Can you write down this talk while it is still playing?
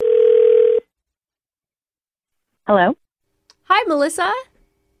Hello? Hi, Melissa.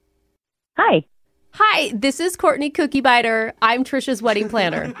 Hi. Hi, this is Courtney Cookie Biter. I'm Trisha's wedding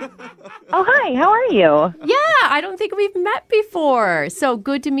planner. Oh, hi. How are you? Yeah, I don't think we've met before. So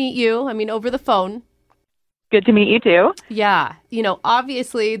good to meet you. I mean, over the phone. Good to meet you, too. Yeah.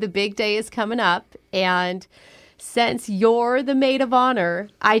 Obviously, the big day is coming up. And since you're the maid of honor,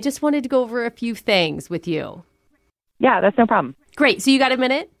 I just wanted to go over a few things with you. Yeah, that's no problem. Great. So you got a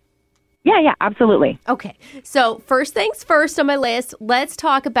minute? Yeah, absolutely. Okay. So first things first on my list, let's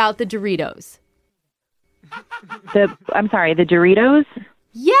talk about the Doritos. I'm sorry, the Doritos?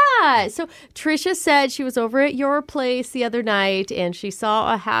 Yeah. So Trisha said she was over at your place the other night and she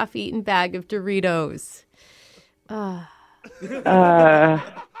saw a half-eaten bag of Doritos.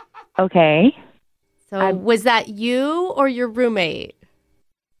 Okay. So was that you or your roommate?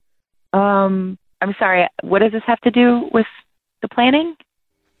 I'm sorry. What does this have to do with the planning?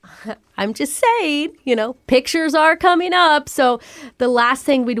 I'm just saying, pictures are coming up. So the last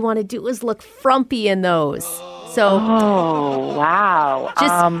thing we'd want to do is look frumpy in those. So, oh, wow.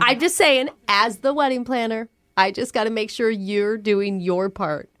 I'm just saying, as the wedding planner, I just got to make sure you're doing your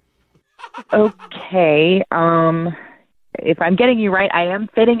part. Okay. If I'm getting you right, I am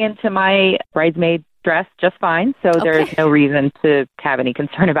fitting into my bridesmaid dress just fine. So there is no reason to have any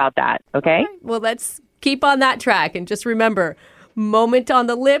concern about that. Okay. Right. Well, let's keep on that track. And just remember, moment on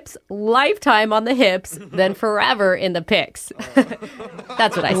the lips, lifetime on the hips, then forever in the pics.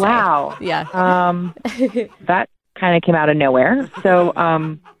 That's what I say. Wow. Yeah. That kind of came out of nowhere. So,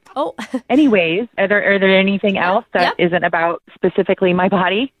 anyways, are there anything else that isn't about specifically my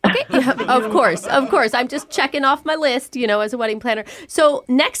body? Okay. Yeah, of course. I'm just checking off my list, as a wedding planner. So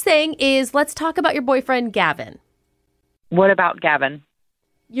next thing is let's talk about your boyfriend, Gavin. What about Gavin?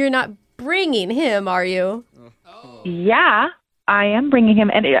 You're not bringing him, are you? Yeah. I am bringing him.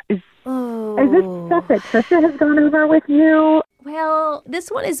 And is this stuff that Trisha has gone over with you? Well, this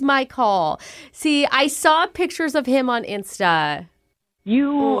one is my call. See, I saw pictures of him on Insta.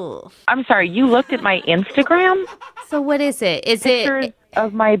 I'm sorry, you looked at my Instagram? So what is it? Is pictures it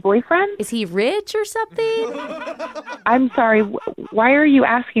of my boyfriend? Is he rich or something? I'm sorry, why are you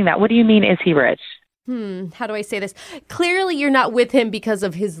asking that? What do you mean, is he rich? How do I say this? Clearly, you're not with him because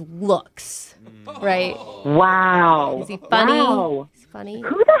of his looks, right? Wow. Is he funny? Wow. He's funny.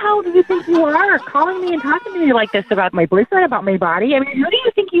 Who the hell do you think you are, calling me and talking to me like this about my boyfriend, about my body? I mean, who do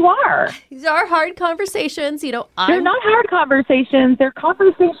you think you are? These are hard conversations. They're not hard conversations. They're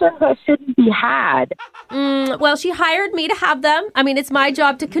conversations that shouldn't be had. Well, she hired me to have them. I mean, it's my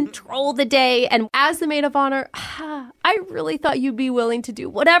job to control the day. And as the maid of honor, I really thought you'd be willing to do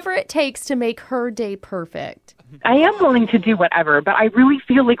whatever it takes to make her day perfect. I am willing to do whatever, but I really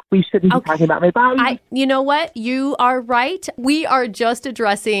feel like we shouldn't be talking about my body. You know what? You are right. We are just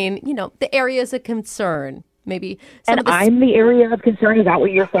addressing, the areas of concern. Maybe I'm the area of concern. Is that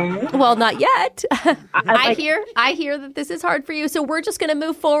what you're saying? Well, not yet. I hear that this is hard for you. So we're just going to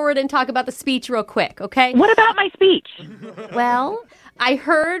move forward and talk about the speech real quick, okay? What about my speech? Well, I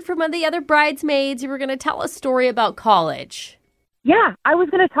heard from one of the other bridesmaids you were going to tell a story about college. Yeah, I was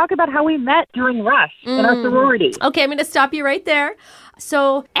going to talk about how we met during Rush in our sorority. Okay, I'm going to stop you right there.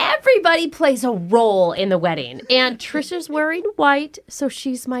 So everybody plays a role in the wedding. And Trisha's wearing white, so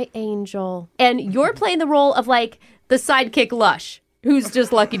she's my angel. And you're playing the role of, the sidekick Lush, who's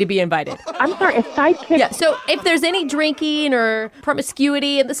just lucky to be invited. I'm sorry, a sidekick? Yeah, so if there's any drinking or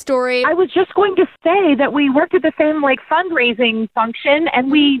promiscuity in the story... I was just going to say that we worked at the same, fundraising function,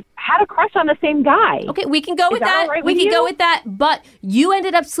 and we had a crush on the same guy. Okay, we can go with that. We can go with that, but you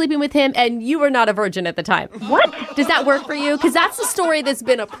ended up sleeping with him, and you were not a virgin at the time. What? Does that work for you? Because that's the story that's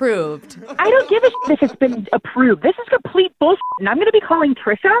been approved. I don't give a shit if it's been approved. This is complete bullshit, and I'm going to be calling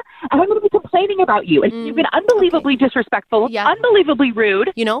Trisha, and I'm going to be complaining about you. And you've been unbelievably disrespectful, unbelievably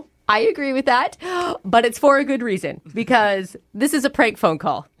rude. I agree with that, but it's for a good reason, because this is a prank phone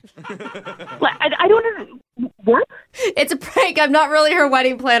call. I don't know. What? It's a prank. I'm not really her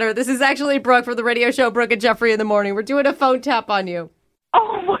wedding planner. This is actually Brooke from the radio show Brooke and Jeffrey in the Morning. We're doing a phone tap on you.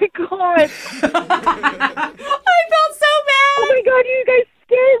 Oh, my God. I felt so bad. Oh, my God, you guys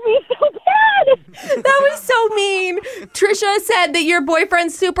scared me so bad. That was so mean. Trisha said that your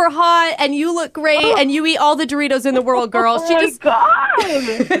boyfriend's super hot and you look great and you eat all the Doritos in the world, girl. Oh, my God.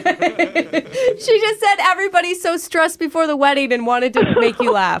 She just said everybody's so stressed before the wedding and wanted to make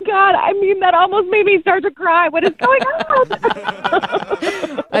you laugh. God, that almost made me start to cry. What is going on?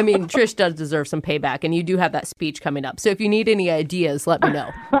 I mean, Trish does deserve some payback, and you do have that speech coming up. So if you need any ideas, let me know.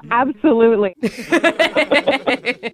 Absolutely.